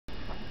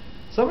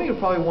Some of you are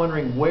probably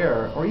wondering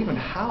where or even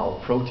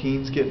how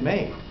proteins get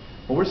made.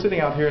 Well, we're sitting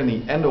out here in the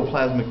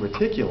endoplasmic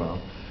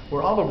reticulum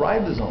where all the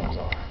ribosomes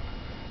are.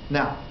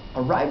 Now,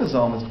 a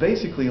ribosome is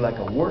basically like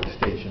a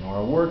workstation or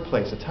a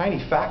workplace, a tiny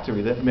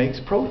factory that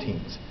makes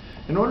proteins.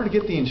 In order to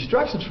get the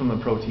instructions from the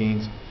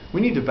proteins, we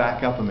need to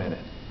back up a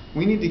minute.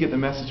 We need to get the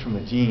message from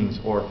the genes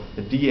or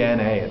the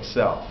DNA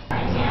itself.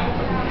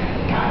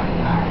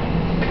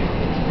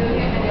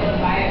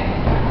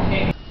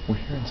 We're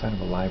here inside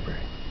of a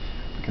library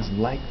because,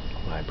 like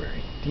a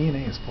library,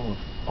 DNA is full of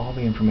all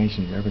the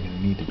information you're ever going to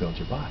need to build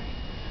your body.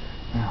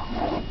 Now,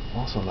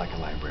 also like a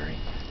library,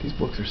 these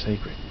books are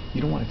sacred.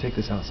 You don't want to take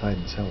this outside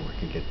in the cell where it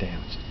could get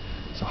damaged.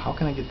 So how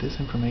can I get this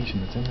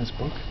information that's in this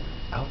book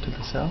out to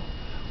the cell?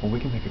 Well, we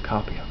can make a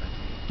copy of it.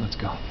 Let's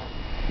go.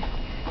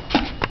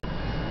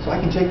 So I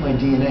can take my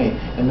DNA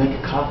and make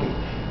a copy.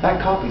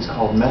 That copy is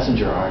called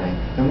messenger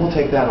RNA, and we'll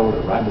take that over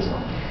to the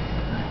ribosome.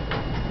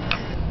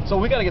 So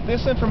we got to get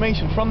this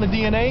information from the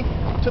DNA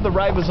to the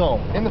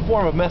ribosome in the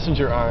form of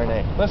messenger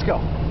RNA. Let's go.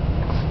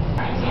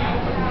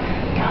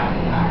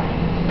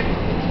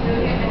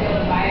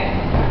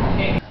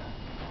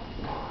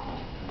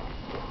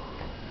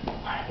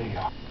 Alright, there you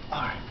go.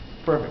 Alright,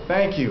 perfect.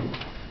 Thank you.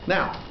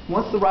 Now,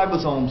 once the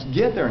ribosomes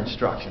get their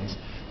instructions,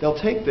 they'll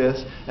take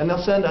this and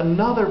they'll send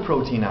another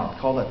protein out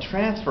called a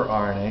transfer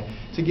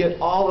RNA to get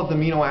all of the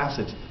amino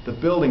acids, the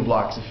building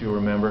blocks if you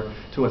remember,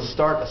 to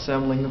start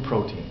assembling the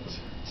proteins.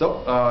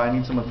 So, I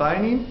need some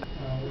methionine,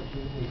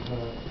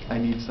 I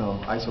need some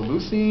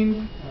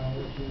isoleucine,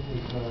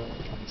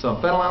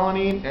 some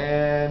phenylalanine,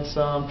 and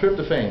some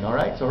tryptophan,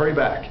 alright? So hurry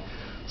back.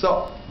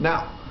 So,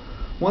 now,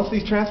 once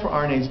these transfer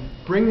RNAs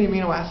bring the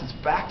amino acids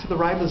back to the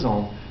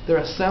ribosome, they're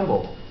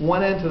assembled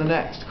one end to the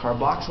next,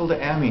 carboxyl to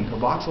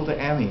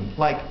amine,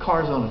 like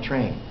cars on a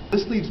train.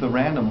 This leaves the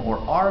random or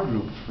R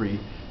group free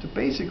to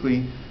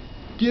basically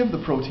give the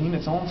protein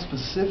its own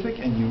specific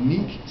and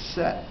unique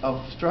set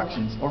of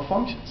instructions or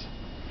functions.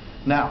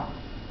 Now,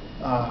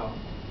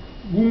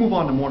 we'll move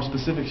on to more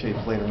specific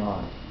shapes later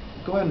on.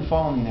 Go ahead and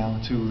follow me now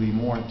to the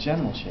more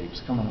general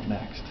shapes coming up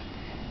next.